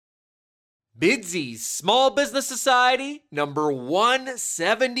Bidsy's Small Business Society, number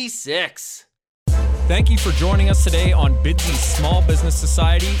 176. Thank you for joining us today on Bidsy's Small Business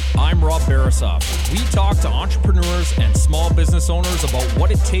Society. I'm Rob Barasoff. We talk to entrepreneurs and small business owners about what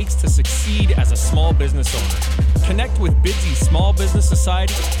it takes to succeed as a small business owner. Connect with Bidsy's Small Business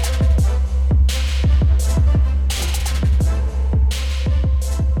Society.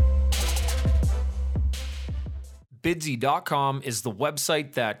 Bidsy.com is the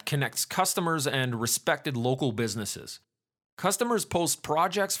website that connects customers and respected local businesses. Customers post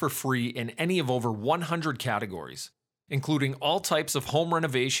projects for free in any of over 100 categories, including all types of home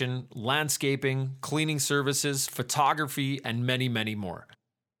renovation, landscaping, cleaning services, photography, and many, many more.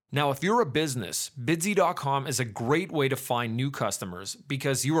 Now, if you're a business, Bidsy.com is a great way to find new customers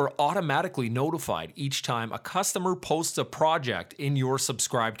because you are automatically notified each time a customer posts a project in your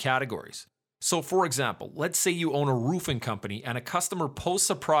subscribed categories. So for example, let's say you own a roofing company and a customer posts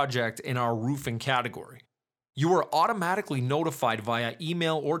a project in our roofing category. You are automatically notified via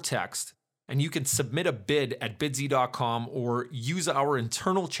email or text, and you can submit a bid at Bidsy.com or use our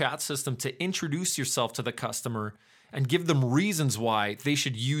internal chat system to introduce yourself to the customer and give them reasons why they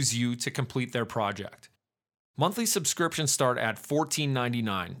should use you to complete their project. Monthly subscriptions start at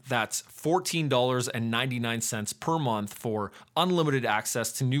 $14.99. That's $14.99 per month for unlimited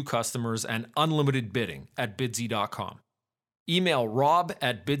access to new customers and unlimited bidding at Bidsy.com. Email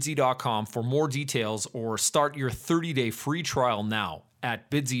rob@bidsy.com for more details or start your 30-day free trial now at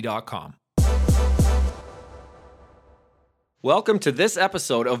Bidsy.com. Welcome to this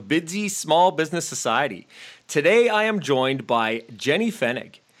episode of Bidsy's Small Business Society. Today I am joined by Jenny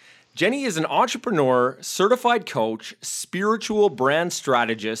Fenig. Jenny is an entrepreneur, certified coach, spiritual brand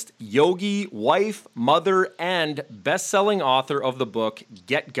strategist, yogi, wife, mother, and best-selling author of the book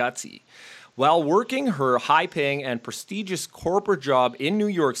Get Gutsy. While working her high-paying and prestigious corporate job in New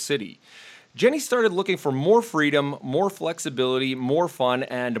York City, Jenny started looking for more freedom, more flexibility, more fun,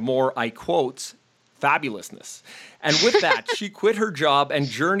 and more, I quote, fabulousness. And with that, she quit her job and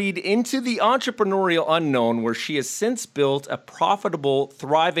journeyed into the entrepreneurial unknown, where she has since built a profitable,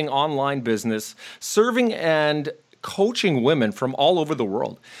 thriving online business, serving and coaching women from all over the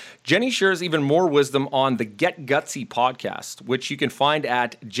world. Jenny shares even more wisdom on the Get Gutsy podcast, which you can find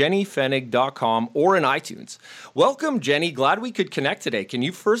at jennyfenig.com or in iTunes. Welcome, Jenny. Glad we could connect today. Can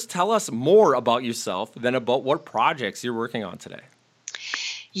you first tell us more about yourself, then about what projects you're working on today?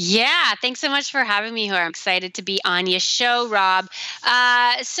 Yeah, thanks so much for having me here. I'm excited to be on your show, Rob.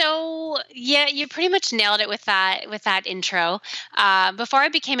 You pretty much nailed it with that intro. Before I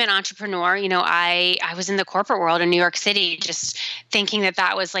became an entrepreneur, I was in the corporate world in New York City, just thinking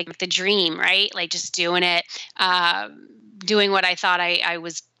that was like the dream, right? Like just doing it, doing what I thought I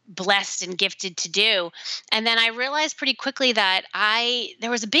was blessed and gifted to do. And then I realized pretty quickly that there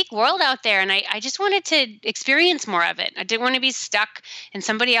was a big world out there, and I just wanted to experience more of it. I didn't want to be stuck in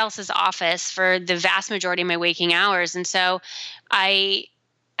somebody else's office for the vast majority of my waking hours. And so I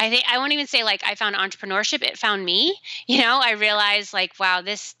think I won't even say like I found entrepreneurship, it found me. I realized like, wow,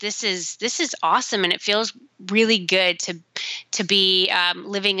 this is awesome, and it feels really good to be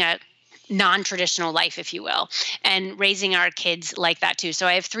living a non-traditional life, if you will, and raising our kids like that too. So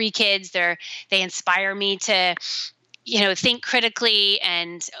I have 3 kids. They inspire me to, think critically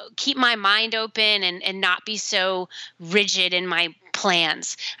and keep my mind open and not be so rigid in my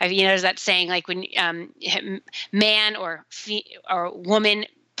plans. There's that saying like when man or woman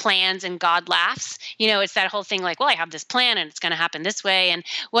plans and God laughs. It's that whole thing like, well, I have this plan and it's going to happen this way. And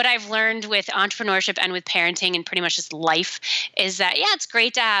what I've learned with entrepreneurship and with parenting and pretty much just life is that, yeah, it's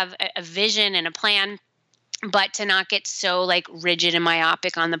great to have a vision and a plan, but to not get so like rigid and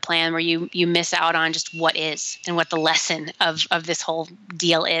myopic on the plan where you miss out on just what is and what the lesson of this whole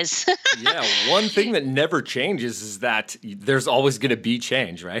deal is. Yeah, one thing that never changes is that there's always going to be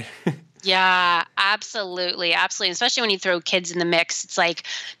change, right? Yeah, absolutely. Absolutely. Especially when you throw kids in the mix, it's like,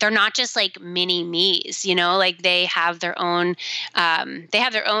 they're not just like mini me's, like they have their own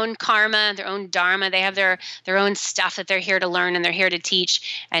karma, their own dharma. They have their own stuff that they're here to learn and they're here to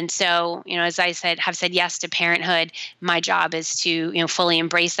teach. And so, as I have said yes to parenthood, my job is to, fully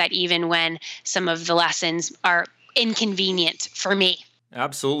embrace that even when some of the lessons are inconvenient for me.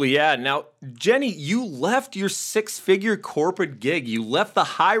 Absolutely, yeah. Now, Jenny, you left your 6-figure corporate gig. You left the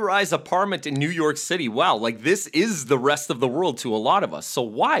high-rise apartment in New York City. Wow, like this is the rest of the world to a lot of us. So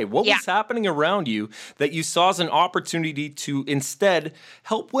why? What was happening around you that you saw as an opportunity to instead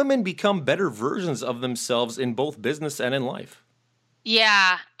help women become better versions of themselves in both business and in life?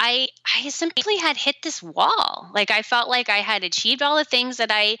 Yeah, I simply had hit this wall. Like I felt like I had achieved all the things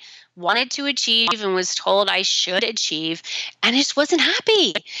that I wanted to achieve and was told I should achieve, and I just wasn't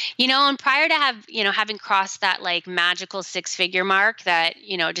happy. And prior to having crossed that like magical six-figure mark that,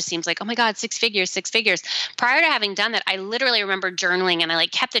 it just seems like, oh my God, six figures, six figures. Prior to having done that, I literally remember journaling, and I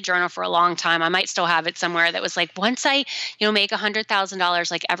like kept the journal for a long time. I might still have it somewhere, that was like, once I, make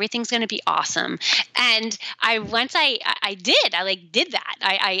 $100,000, like everything's going to be awesome. And I did that.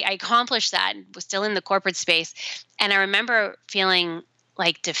 I accomplished that and was still in the corporate space. And I remember feeling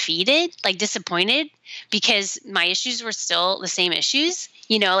like defeated, like disappointed, because my issues were still the same issues.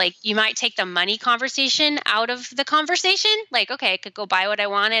 Like you might take the money conversation out of the conversation. Like, okay, I could go buy what I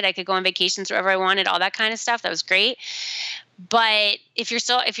wanted. I could go on vacations wherever I wanted, all that kind of stuff. That was great. But if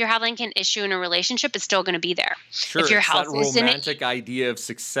you're having an issue in a relationship, it's still going to be there. Sure, if your it's health that romantic idea of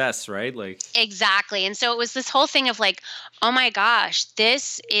success, right? Like exactly. And so it was this whole thing of like, oh my gosh,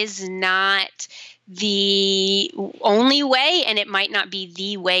 this is not the only way, and it might not be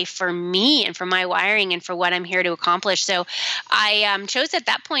the way for me and for my wiring and for what I'm here to accomplish. So I chose at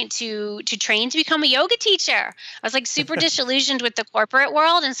that point to train to become a yoga teacher. I was like super disillusioned with the corporate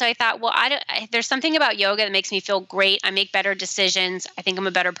world, and so I thought, well, there's something about yoga that makes me feel great. I make better decisions. I think I'm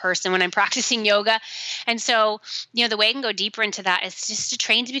a better person when I'm practicing yoga. And so, the way I can go deeper into that is just to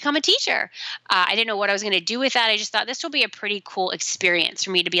train to become a teacher. I didn't know what I was going to do with that. I just thought this will be a pretty cool experience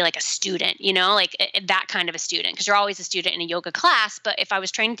for me to be like a student, like that kind of a student, because you're always a student in a yoga class. But if I was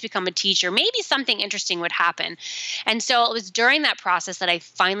training to become a teacher, maybe something interesting would happen. And so it was during that process that I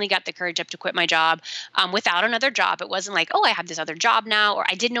finally got the courage up to quit my job without another job. It wasn't like, oh, I have this other job now, or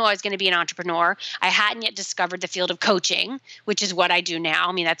I didn't know I was going to be an entrepreneur. I hadn't yet discovered the field of coaching, which is what I do now.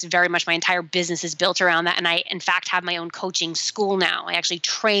 I mean, that's very much my entire business is built around that. And I, in fact, have my own coaching school now. I actually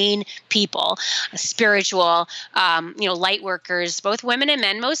train people, spiritual, light workers, both women and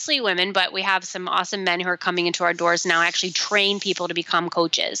men, mostly women, but we have some awesome men who are coming into our doors now. I actually train people to become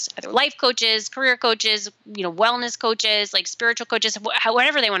coaches, either life coaches, career coaches, wellness coaches, like spiritual coaches,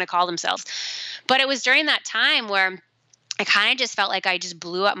 whatever they want to call themselves. But it was during that time where I kind of just felt like I just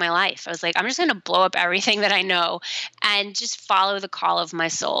blew up my life. I was like, I'm just going to blow up everything that I know and just follow the call of my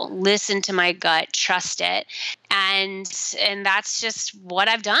soul, listen to my gut, trust it. And that's just what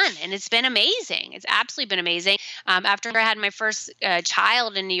I've done. And it's been amazing. It's absolutely been amazing. After I had my first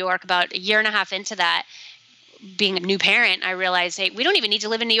child in New York, about a year and a half into that, being a new parent, I realized, hey, we don't even need to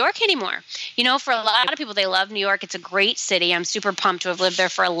live in New York anymore. For a lot of people, they love New York. It's a great city. I'm super pumped to have lived there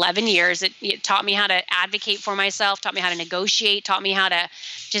for 11 years. It taught me how to advocate for myself, taught me how to negotiate, taught me how to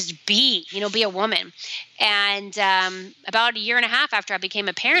just be a woman. And about a year and a half after I became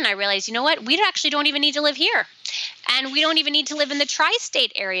a parent, I realized, what? We actually don't even need to live here. And we don't even need to live in the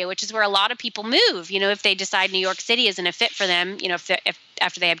tri-state area, which is where a lot of people move, if they decide New York City isn't a fit for them, if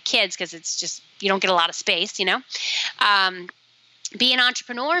after they have kids, because it's just, you don't get a lot of space, Be an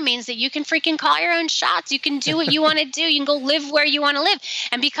entrepreneur means that you can freaking call your own shots. You can do what you want to do. You can go live where you want to live.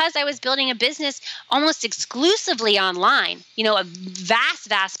 And because I was building a business almost exclusively online, a vast,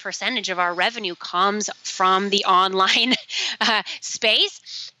 vast percentage of our revenue comes from the online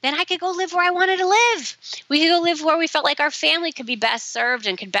space, then I could go live where I wanted to live. We could go live where we felt like our family could be best served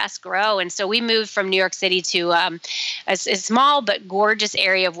and could best grow. And so we moved from New York City to a small but gorgeous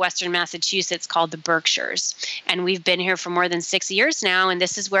area of Western Massachusetts called the Berkshires. And we've been here for more than 6 years now. And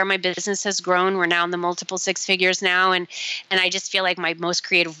this is where my business has grown. We're now in the multiple six figures now. And I just feel like my most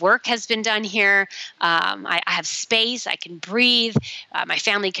creative work has been done here. I have space. I can breathe. My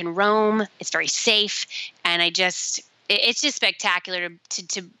family can roam. It's very safe. And it's just spectacular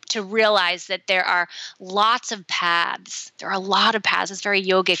to realize that there are lots of paths. There are a lot of paths. It's very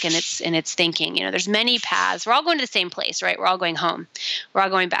yogic in its thinking. There's many paths. We're all going to the same place, right? We're all going home. We're all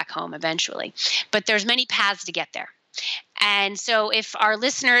going back home eventually. But there's many paths to get there. And so if our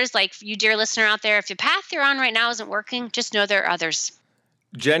listeners, like you, dear listener out there, if the path you're on right now isn't working, just know there are others.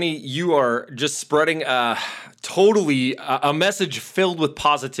 Jenny, you are just spreading totally a message filled with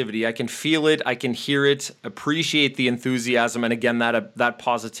positivity. I can feel it. I can hear it. Appreciate the enthusiasm. And again, that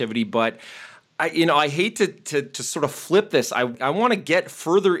positivity. But I hate to sort of flip this. I want to get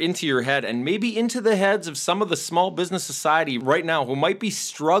further into your head and maybe into the heads of some of the small business society right now who might be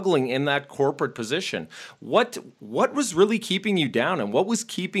struggling in that corporate position. What was really keeping you down, and what was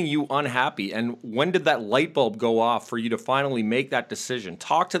keeping you unhappy? And when did that light bulb go off for you to finally make that decision?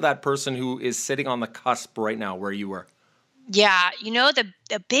 Talk to that person who is sitting on the cusp right now where you were. Yeah.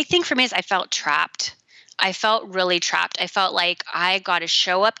 The big thing for me is I felt trapped. I felt really trapped. I felt like I got to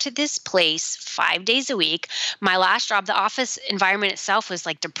show up to this place 5 days a week. My last job, the office environment itself was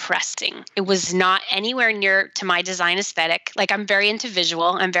like depressing. It was not anywhere near to my design aesthetic. Like I'm very into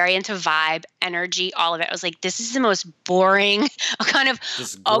visual, I'm very into vibe, energy, all of it. I was like, this is the most boring kind of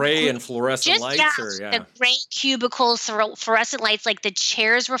just gray and fluorescent lights, the gray cubicles, fluorescent lights. Like the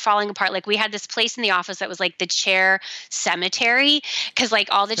chairs were falling apart. Like we had this place in the office that was like the chair cemetery, because like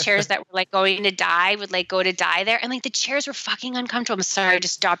all the chairs that were like going to die would like go to die there, and like the chairs were fucking uncomfortable. I'm sorry, I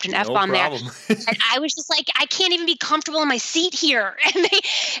just dropped an F-bomb there. And I was just like, I can't even be comfortable in my seat here.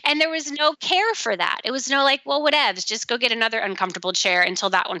 And there was no care for that. It was no like, well, whatevs, just go get another uncomfortable chair until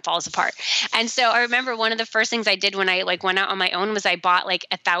that one falls apart. And so I remember one of the first things I did when I like went out on my own was I bought like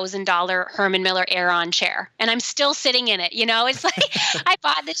 $1,000 Herman Miller Aeron chair, and I'm still sitting in it. You know, it's like I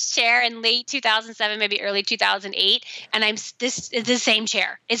bought this chair in late 2007, maybe early 2008, and this is the same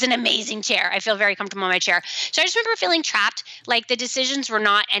chair. It's an amazing chair. I feel very comfortable in my chair. So I just remember feeling trapped. Like the decisions were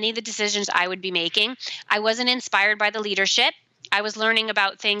not any of the decisions I would be making. I wasn't inspired by the leadership. I was learning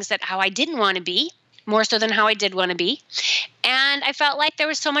about things that how I didn't want to be, more so than how I did want to be. And I felt like there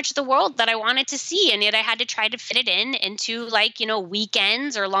was so much of the world that I wanted to see, and yet I had to try to fit it into like,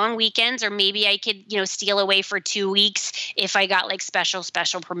 weekends or long weekends, or maybe I could, steal away for 2 weeks if I got like special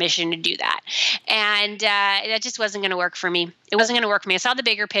permission to do that. And that just wasn't going to work for me. It wasn't going to work for me. I saw the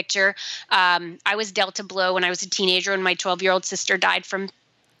bigger picture. I was dealt a blow when I was a teenager, and my 12-year-old sister died from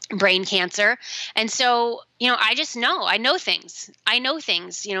brain cancer. And so, I know things.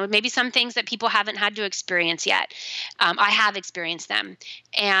 Maybe some things that people haven't had to experience yet. I have experienced them,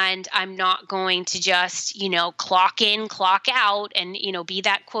 and I'm not going to just, clock in, clock out, and, be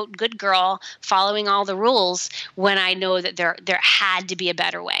that quote, good girl following all the rules when I know that there had to be a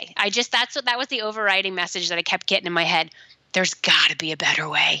better way. That was the overriding message that I kept getting in my head. There's gotta be a better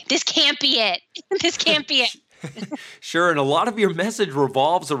way. This can't be it. This can't be it. Sure, and a lot of your message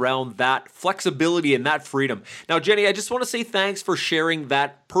revolves around that flexibility and that freedom. Now, Jenny, I just want to say thanks for sharing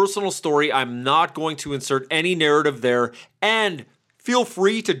that personal story. I'm not going to insert any narrative there, and feel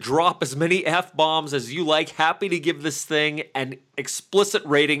free to drop as many F-bombs as you like. Happy to give this thing an explicit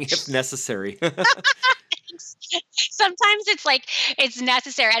rating if necessary. Sometimes it's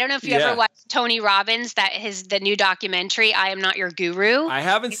necessary. I don't know if you ever watched Tony Robbins, the new documentary, I Am Not Your Guru. I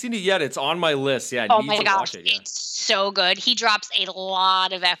haven't seen it yet. It's on my list. Yeah, oh my gosh, watch it. Yeah. It's so good. He drops a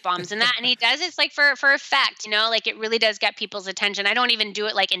lot of F-bombs in that, and he does it like for effect, like it really does get people's attention. I don't even do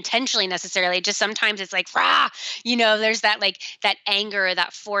it like intentionally necessarily. Just sometimes it's like, rah, there's that like that anger, or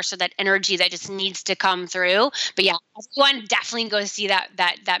that force, or that energy that just needs to come through. But yeah, everyone definitely go see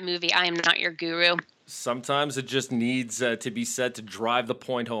that movie, I Am Not Your Guru. Sometimes it just needs to be said to drive the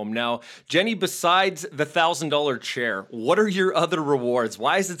point home. Now, Jenny, besides the $1,000 chair, what are your other rewards?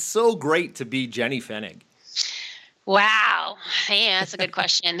 Why is it so great to be Jenny Fenig? Wow. Yeah, that's a good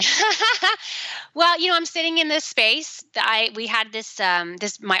question. Well, I'm sitting in this space. We had this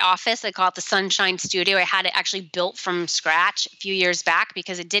my office. I call it the Sunshine Studio. I had it actually built from scratch a few years back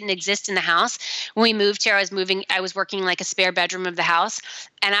because it didn't exist in the house. When we moved here, I was working like a spare bedroom of the house.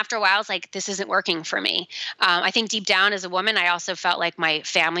 And after a while, I was like, this isn't working for me. I think deep down as a woman, I also felt like my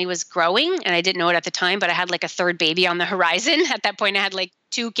family was growing, and I didn't know it at the time, but I had like a third baby on the horizon. At that point, I had like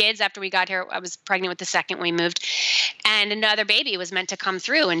 2 kids. After we got here, I was pregnant with the second when we moved, and another baby was meant to come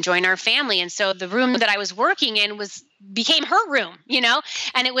through and join our family. And so the room that I was working in became her room,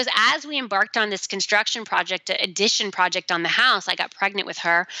 and it was as we embarked on this construction project, addition project on the house, I got pregnant with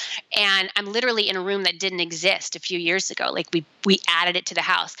her, and I'm literally in a room that didn't exist a few years ago. Like we added it to the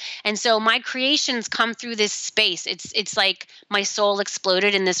house. And so my creations come through this space. It's like my soul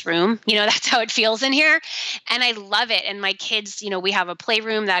exploded in this room. That's how it feels in here. And I love it. And my kids, we have a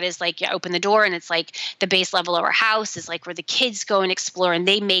playroom that is like, you open the door and it's like the base level of our house is like where the kids go and explore, and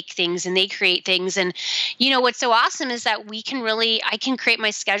they make things and they create things. And what's so awesome is that I can create my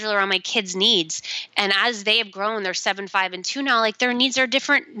schedule around my kids' needs. And as they have grown, they're 7, 5, and 2 now, like their needs are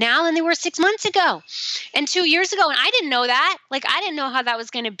different now than they were 6 months ago and 2 years ago. And I didn't know that. Like, I didn't know how that was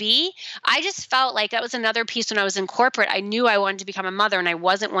going to be. I just felt like that was another piece when I was in corporate. I knew I wanted to become a mother, and I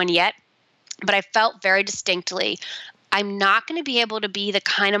wasn't one yet, but I felt very distinctly, I'm not going to be able to be the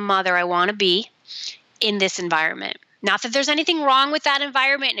kind of mother I want to be in this environment. Not that there's anything wrong with that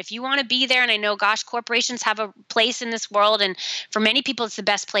environment. And if you want to be there, and I know, gosh, corporations have a place in this world, and for many people, it's the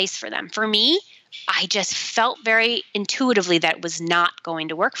best place for them. For me, I just felt very intuitively that it was not going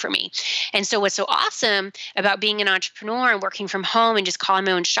to work for me. And so what's so awesome about being an entrepreneur and working from home and just calling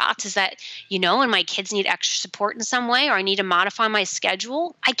my own shots is that, when my kids need extra support in some way or I need to modify my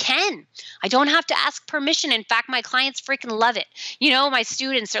schedule, I can. I don't have to ask permission. In fact, my clients freaking love it. My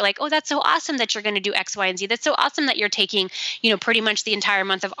students are like, oh, that's so awesome that you're going to do X, Y, and Z. That's so awesome that you're taking, pretty much the entire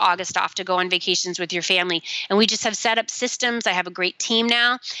month of August off to go on vacations with your family. And we just have set up systems. I have a great team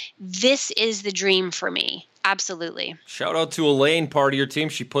now. This is the dream for me. Absolutely. Shout out to Elaine, part of your team.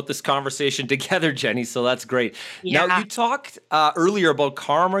 She put this conversation together, Jenny, so that's great. Yeah. Now, you talked earlier about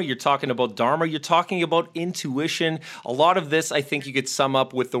karma. You're talking about dharma. You're talking about intuition. A lot of this, I think you could sum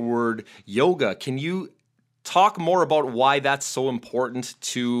up with the word yoga. Can you talk more about why that's so important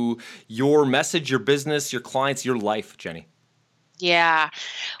to your message, your business, your clients, your life, Jenny? Yeah.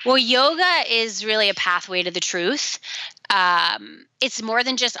 Well, yoga is really a pathway to the truth. It's more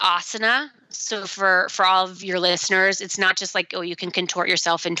than just asana. So for all of your listeners, it's not just like, oh, you can contort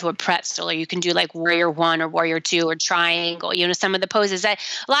yourself into a pretzel, or you can do like warrior one or warrior two or triangle, some of the poses that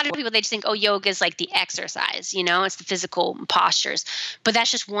a lot of people, they just think, oh, yoga is like the exercise, it's the physical postures, but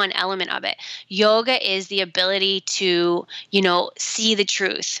that's just one element of it. Yoga is the ability to, see the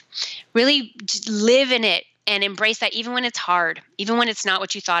truth, really live in it, and embrace that even when it's hard, even when it's not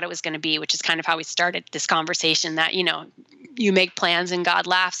what you thought it was going to be, which is kind of how we started this conversation, that, you make plans and God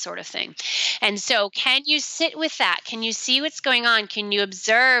laughs sort of thing. And so can you sit with that? Can you see what's going on? Can you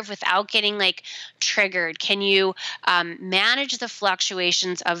observe without getting like triggered? Can you manage the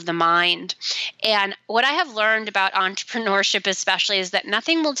fluctuations of the mind? And what I have learned about entrepreneurship especially is that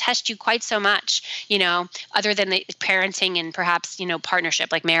nothing will test you quite so much, other than the parenting and perhaps,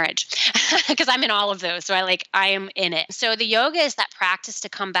 partnership like marriage, because I'm in all of those. So I am in it. So the yoga is that practice to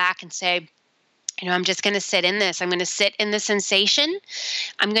come back and say, I'm just going to sit in this. I'm going to sit in the sensation.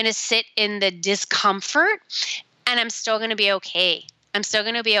 I'm going to sit in the discomfort, and I'm still going to be okay. I'm still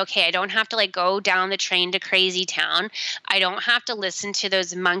going to be okay. I don't have to go down the train to crazy town. I don't have to listen to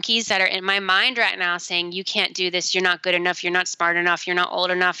those monkeys that are in my mind right now saying, you can't do this. You're not good enough. You're not smart enough. You're not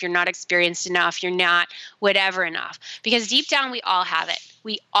old enough. You're not experienced enough. You're not whatever enough. Because deep down, we all have it.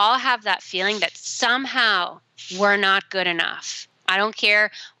 We all have that feeling that somehow we're not good enough. I don't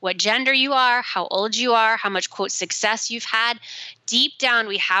care what gender you are, how old you are, how much, quote, success you've had. Deep down,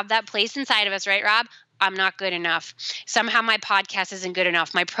 we have that place inside of us, right, Rob? I'm not good enough. Somehow my podcast isn't good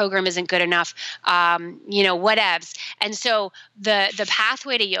enough. My program isn't good enough. Whatevs. And so the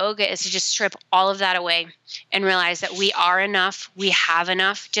pathway to yoga is to just strip all of that away and realize that we are enough. We have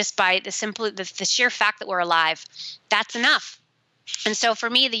enough just by the sheer fact that we're alive. That's enough. And so for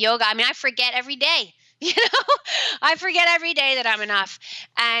me, the yoga, I forget every day. I forget every day that I'm enough,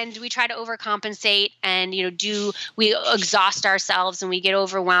 and we try to overcompensate, and we exhaust ourselves and we get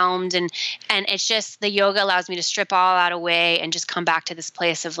overwhelmed, and it's just the yoga allows me to strip all that away and just come back to this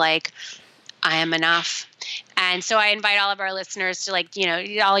place of I am enough. And so I invite all of our listeners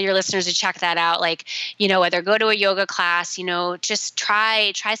to all your listeners to check that out. Whether go to a yoga class, just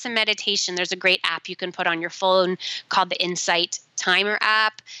try some meditation. There's a great app you can put on your phone called the Insight Timer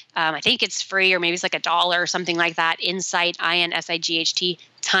app. I think it's free, or maybe it's $1 or something like that. Insight, INSIGHT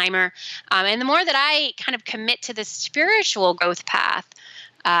timer. And the more that I kind of commit to the spiritual growth path,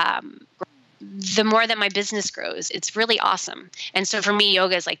 the more that my business grows. It's really awesome. And so for me,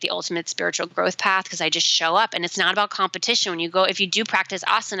 yoga is the ultimate spiritual growth path, because I just show up, and it's not about competition. If you do practice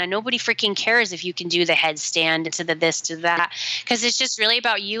asana, nobody freaking cares if you can do the headstand to the this to that, because it's just really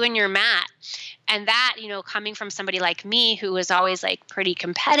about you and your mat. And that, coming from somebody like me who was always pretty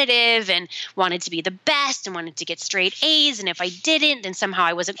competitive and wanted to be the best and wanted to get straight A's. And if I didn't, then somehow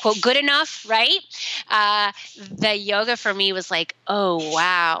I wasn't, quote, good enough, right? The yoga for me was oh,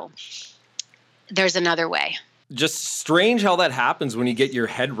 wow. There's another way. Just strange how that happens when you get your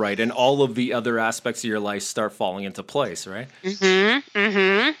head right and all of the other aspects of your life start falling into place, right? Mm-hmm.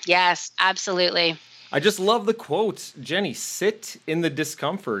 Mm-hmm. Yes, absolutely. I just love the quote, Jenny, sit in the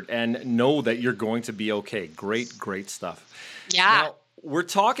discomfort and know that you're going to be okay. Great, great stuff. Yeah. Now, we're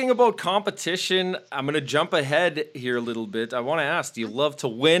talking about competition. I'm going to jump ahead here a little bit. I want to ask, do you love to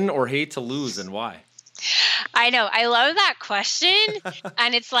win or hate to lose, and why? I know. I love that question.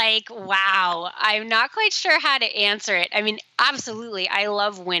 And it's wow, I'm not quite sure how to answer it. Absolutely. I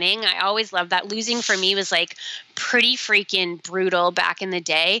love winning. I always loved that. Losing for me was pretty freaking brutal back in the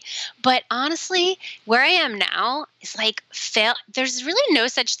day. But honestly, where I am now is there's really no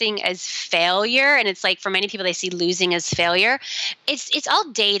such thing as failure. And it's for many people, they see losing as failure. It's all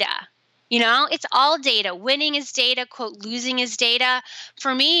data. It's all data. Winning is data, quote, losing is data.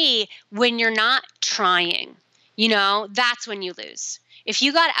 For me, when you're not trying, that's when you lose. If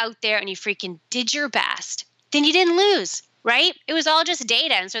you got out there and you freaking did your best, then you didn't lose, right? It was all just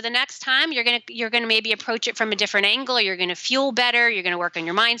data. And so the next time you're going to maybe approach it from a different angle, you're going to fuel better, you're going to work on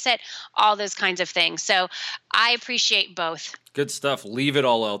your mindset, all those kinds of things. So I appreciate both. Good stuff. Leave it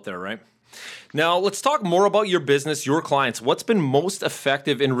all out there, right? Now, let's talk more about your business, your clients. What's been most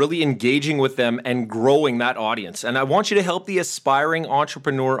effective in really engaging with them and growing that audience? And I want you to help the aspiring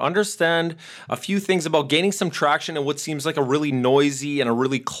entrepreneur understand a few things about gaining some traction in what seems like a really noisy and a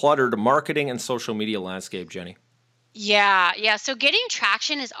really cluttered marketing and social media landscape, Jenny. Yeah. So getting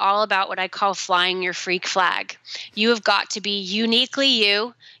traction is all about what I call flying your freak flag. You have got to be uniquely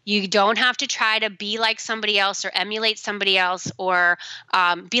you. You don't have to try to be like somebody else or emulate somebody else or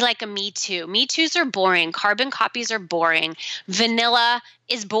be like a Me Too. Me Too's are boring. Carbon copies are boring. Vanilla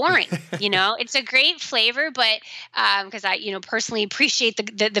is boring. It's a great flavor, but because I, personally appreciate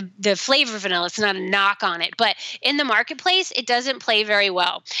the flavor of vanilla. It's not a knock on it, but in the marketplace, it doesn't play very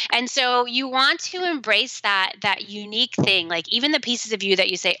well. And so you want to embrace that unique thing. Like even the pieces of you that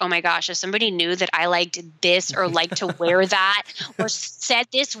you say, oh my gosh, if somebody knew that I liked this or liked to wear that or said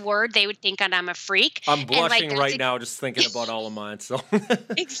this word, they would think I'm a freak. I'm blushing right now just thinking about all of mine. So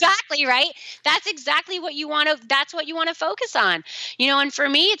exactly, right? That's exactly what you want to. That's what you want to focus on. And for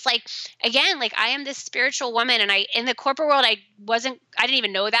me, it's like, again, like I am this spiritual woman, and in the corporate world, I didn't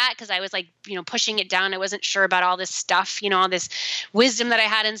even know that because I was like, pushing it down. I wasn't sure about all this stuff, all this wisdom that I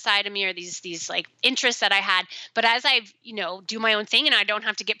had inside of me or these like interests that I had. But as I, do my own thing and I don't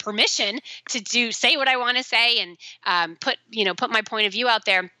have to get permission to say what I want to say and put my point of view out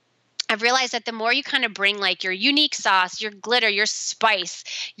there, I've realized that the more you kind of bring like your unique sauce, your glitter, your spice,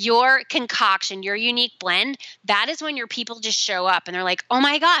 your concoction, your unique blend, that is when your people just show up and they're like, oh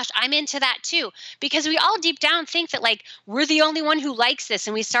my gosh, I'm into that too. Because we all deep down think that like we're the only one who likes this.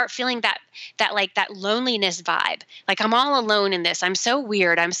 And we start feeling that loneliness vibe. Like I'm all alone in this. I'm so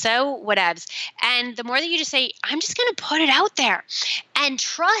weird. I'm so whatevs. And the more that you just say, I'm just going to put it out there and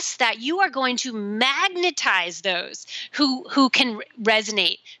trust that you are going to magnetize those who can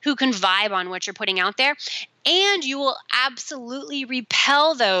resonate, who can vibe on what you're putting out there. And you will absolutely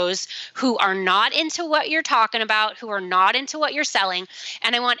repel those who are not into what you're talking about, who are not into what you're selling.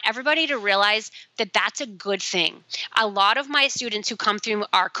 And I want everybody to realize that that's a good thing. A lot of my students who come through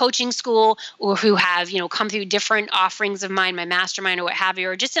our coaching school or who have, come through different offerings of mine, my mastermind or what have you,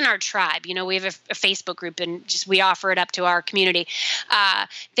 or just in our tribe, we have a Facebook group and just we offer it up to our community.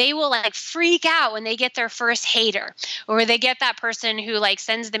 They will like freak out when they get their first hater or they get that person who like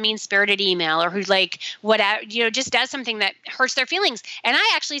sends the mean-spirited email or who like whatever, just does something that hurts their feelings. And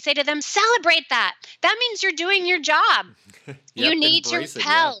I actually say to them, celebrate that. That means you're doing your job. You need to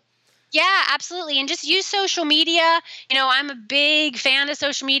repel. Yeah, absolutely. And just use social media. I'm a big fan of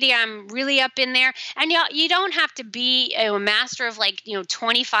social media. I'm really up in there. And you don't have to be a master of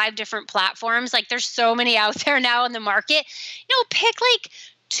 25 different platforms. Like there's so many out there now in the market. Pick like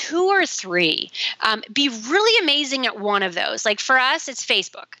 2 or 3. Be really amazing at one of those. Like for us, it's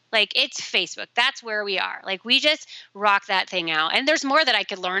Facebook. Like it's Facebook. That's where we are. Like we just rock that thing out. And there's more that I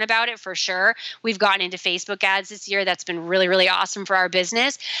could learn about it for sure. We've gotten into Facebook ads this year. That's been really, really awesome for our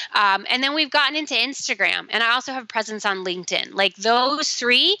business. And then we've gotten into Instagram. And I also have a presence on LinkedIn. Like those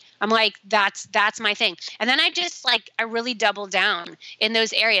 3, I'm like, that's my thing. And then I really double down in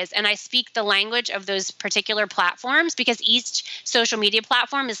those areas. And I speak the language of those particular platforms because each social media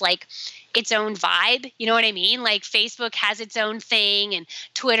platform is like its own vibe. You know what I mean? Like Facebook has its own thing and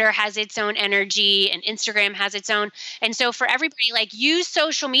Twitter has its own energy and Instagram has its own. And so for everybody, like use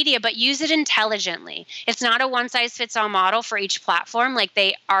social media, but use it intelligently. It's not a one size fits all model for each platform. Like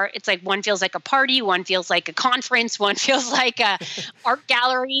it's like one feels like a party, one feels like a conference, one feels like a art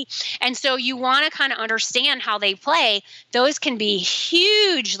gallery. And so you want to kind of understand how they play. Those can be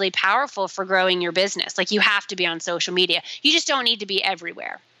hugely powerful for growing your business. Like you have to be on social media. You just don't need to be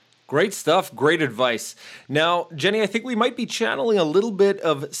everywhere. Great stuff. Great advice. Now, Jenny, I think we might be channeling a little bit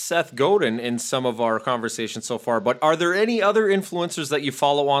of Seth Godin in some of our conversations so far, but are there any other influencers that you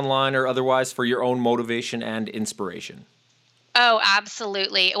follow online or otherwise for your own motivation and inspiration? Oh,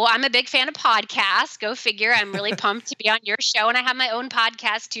 absolutely. Well, I'm a big fan of podcasts. Go figure. I'm really pumped to be on your show. And I have my own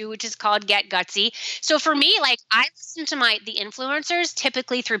podcast too, which is called Get Gutsy. So for me, like I listen to the influencers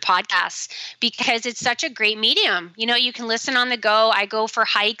typically through podcasts because it's such a great medium. You can listen on the go. I go for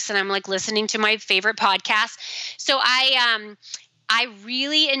hikes and I'm like listening to my favorite podcasts. So I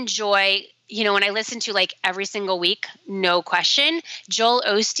really enjoy when I listen to like every single week, no question, Joel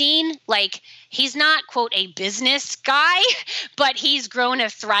Osteen, like he's not, quote, a business guy, but he's grown a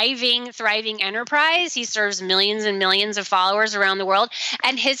thriving enterprise. He serves millions and millions of followers around the world.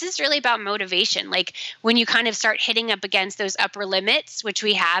 And his is really about motivation. Like when you kind of start hitting up against those upper limits, which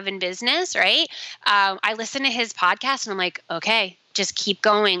we have in business, right? I listen to his podcast and I'm like, okay, just keep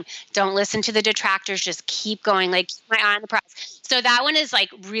going. Don't listen to the detractors. Just keep going. Like keep my eye on the prize. So that one is like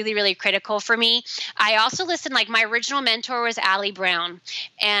really, really critical for me. I also listen, like my original mentor was Allie Brown,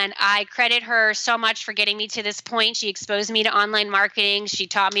 and I credit her so much for getting me to this point. She exposed me to online marketing. She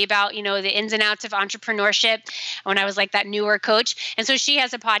taught me about, the ins and outs of entrepreneurship when I was like that newer coach. And so she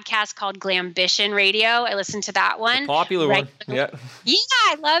has a podcast called Glambition Radio. I listened to that one. The popular one. Yeah. Yeah,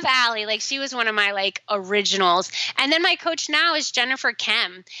 I love Allie. Like she was one of my like originals. And then my coach now is Jennifer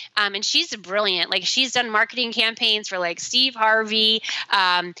Kem. And she's brilliant. Like she's done marketing campaigns for like Steve Harvey,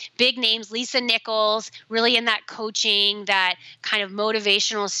 big names, Lisa Nichols, really in that coaching, that kind of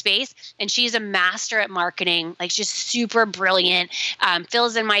motivational space. And she's a master at marketing, like just super brilliant,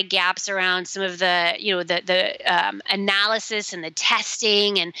 fills in my gaps around some of the, the analysis and the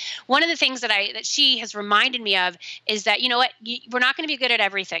testing. And one of the things that she has reminded me of is that, we're not going to be good at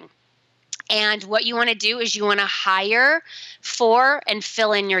everything. And what you want to do is you want to hire for and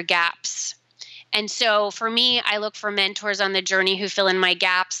fill in your gaps. And so for me, I look for mentors on the journey who fill in my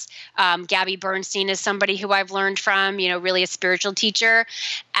gaps. Gabby Bernstein is somebody who I've learned from, really a spiritual teacher.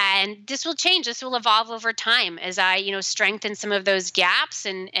 And this will change. This will evolve over time as I, strengthen some of those gaps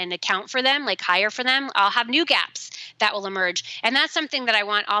and account for them, like hire for them. I'll have new gaps that will emerge. And that's something that I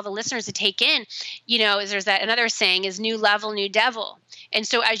want all the listeners to take in. There's that another saying is new level, new devil. And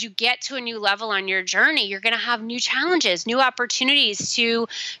so as you get to a new level on your journey, you're going to have new challenges, new opportunities to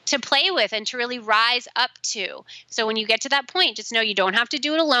play with and to really rise up to. So when you get to that point, just know you don't have to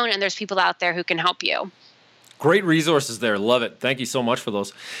do it alone, and there's people out there who can help you. Great resources there. Love it. Thank you so much for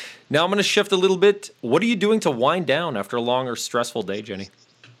those. Now I'm going to shift a little bit. What are you doing to wind down after a long or stressful day, Jenny?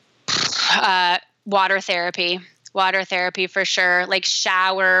 Water therapy. Water therapy for sure, like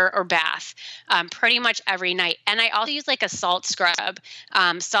shower or bath, pretty much every night. And I also use like a salt scrub.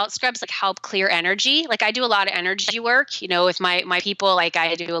 Salt scrubs like help clear energy. Like I do a lot of energy work, with my people. Like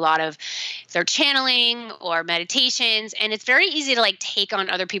I do a lot of their channeling or meditations, and it's very easy to like take on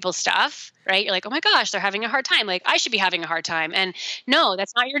other people's stuff. Right? You're like, oh my gosh, they're having a hard time. Like I should be having a hard time. And no,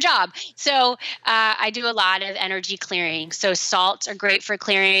 that's not your job. So I do a lot of energy clearing. So salts are great for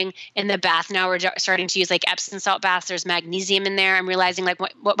clearing. In the bath now, we're starting to use like Epsom salt baths. There's magnesium in there. I'm realizing like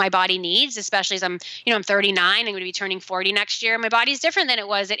what my body needs, especially as I'm 39. I'm going to be turning 40 next year. My body's different than it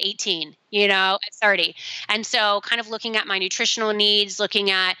was at 18. At 30. And so kind of looking at my nutritional needs,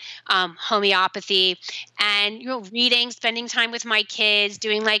 looking at homeopathy and, reading, spending time with my kids,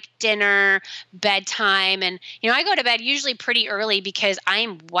 doing like dinner, bedtime. And, I go to bed usually pretty early because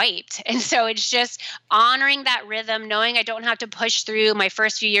I'm wiped. And so it's just honoring that rhythm, knowing I don't have to push through. My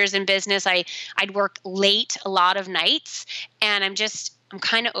first few years in business, I'd work late a lot of nights, and I'm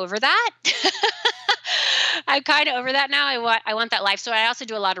kind of over that. I'm kind of over that now. I want that life. So I also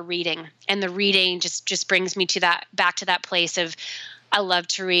do a lot of reading, and the reading just brings me back to that place of I love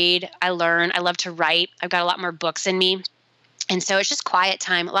to read, I learn, I love to write. I've got a lot more books in me. And so it's just quiet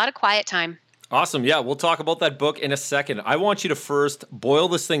time, a lot of quiet time. Awesome. Yeah, we'll talk about that book in a second. I want you to first boil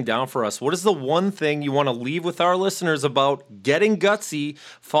this thing down for us. What is the one thing you want to leave with our listeners about getting gutsy,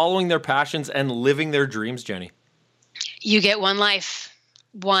 following their passions, and living their dreams, Jenny? You get one life.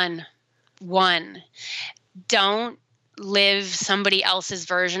 One. Don't live somebody else's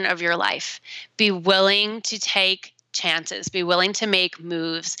version of your life. Be willing to take chances. Be willing to make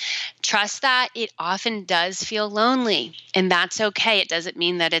moves. Trust that it often does feel lonely, and that's okay. It doesn't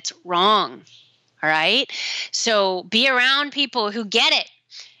mean that it's wrong. All right? So be around people who get it.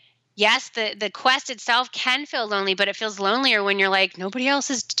 Yes, the quest itself can feel lonely, but it feels lonelier when you're like, nobody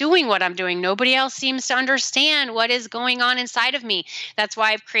else is doing what I'm doing. Nobody else seems to understand what is going on inside of me. That's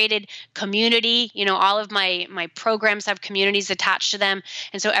why I've created community. All of my programs have communities attached to them.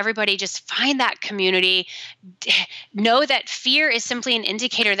 And so everybody just find that community. Know that fear is simply an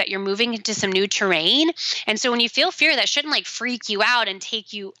indicator that you're moving into some new terrain. And so when you feel fear, that shouldn't like freak you out and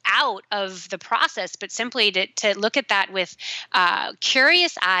take you out of the process, but simply to look at that with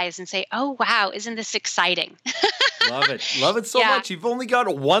curious eyes and say, oh, wow, isn't this exciting? Love it. Love it so much. You've only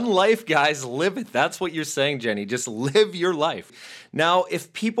got one life, guys. Live it. That's what you're saying, Jenny. Just live your life. Now,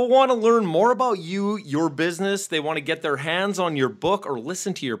 if people want to learn more about you, your business, they want to get their hands on your book or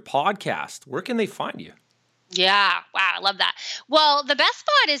listen to your podcast, where can they find you? Yeah. Wow. I love that. Well, the best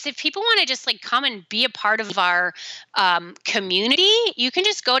spot is if people want to just like come and be a part of our community, you can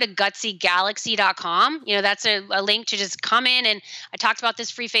just go to gutsygalaxy.com. That's a link to just come in. And I talked about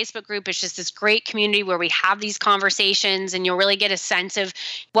this free Facebook group. It's just this great community where we have these conversations and you'll really get a sense of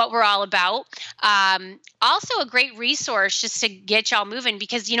what we're all about. Also a great resource just to get y'all moving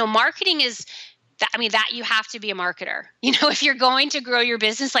because, marketing is that you have to be a marketer. If you're going to grow your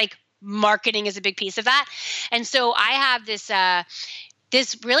business, like marketing is a big piece of that. And so I have this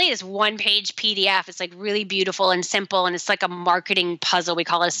this one-page PDF. It's like really beautiful and simple, and it's like a marketing puzzle. We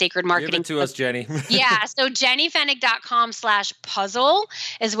call it a sacred marketing. Give it to us, Jenny. Yeah. So jennyfennig.com/puzzle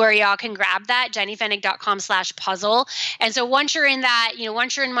is where y'all can grab that. jennyfennig.com/puzzle. And so once you're in that,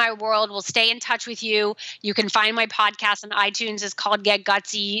 once you're in my world, we'll stay in touch with you. You can find my podcast on iTunes. It's called Get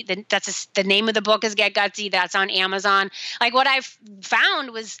Gutsy. The name of the book is Get Gutsy. That's on Amazon. Like what I've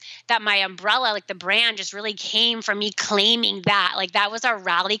found was that my umbrella, like the brand, just really came from me claiming that. Like that was our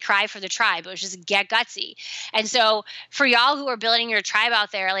rally cry for the tribe. It was just Get Gutsy. And so for y'all who are building your tribe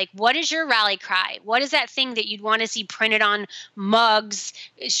out there, like what is your rally cry? What is that thing that you'd want to see printed on mugs,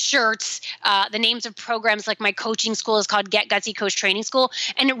 shirts, the names of programs? Like my coaching school is called Get Gutsy Coach Training School.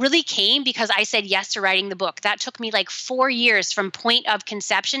 And it really came because I said yes to writing the book. That took me like 4 years from point of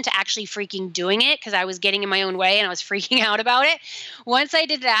conception to actually freaking doing it because I was getting in my own way and I was freaking out about it. Once I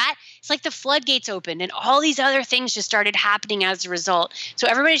did that, it's like the floodgates opened and all these other things just started happening as a result. So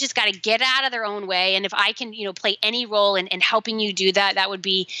everybody's just got to get out of their own way. And if I can, play any role in helping you do that, that would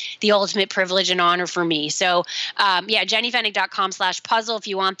be the ultimate privilege and honor for me. So jennyfennig.com/puzzle if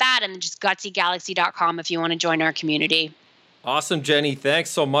you want that. And then just gutsygalaxy.com if you want to join our community. Awesome, Jenny. Thanks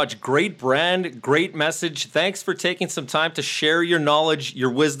so much. Great brand, great message. Thanks for taking some time to share your knowledge, your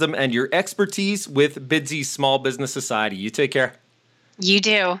wisdom, and your expertise with Bidsy Small Business Society. You take care. You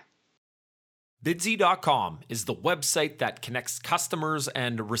do. Bidsy.com is the website that connects customers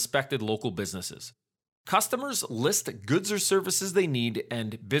and respected local businesses. Customers list goods or services they need,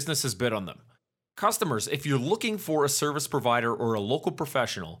 and businesses bid on them. Customers, if you're looking for a service provider or a local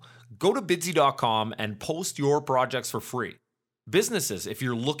professional, go to Bidsy.com and post your projects for free. Businesses, if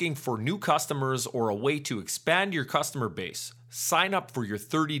you're looking for new customers or a way to expand your customer base, sign up for your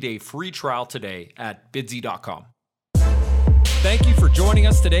 30-day free trial today at Bidsy.com. Thank you for joining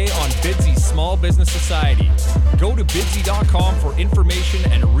us today on Bidsy Small Business Society. Go to Bidsy.com for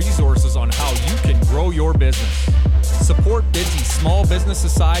information and resources on how you can grow your business. Support Bidsy Small Business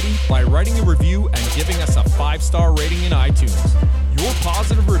Society by writing a review and giving us a 5-star rating in iTunes. Your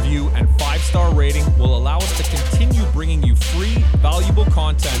positive review and 5-star rating will allow us to continue bringing you free, valuable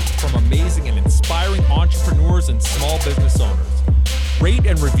content from amazing and inspiring entrepreneurs and small business owners. Rate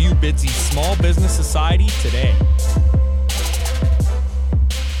and review Bidsy Small Business Society today.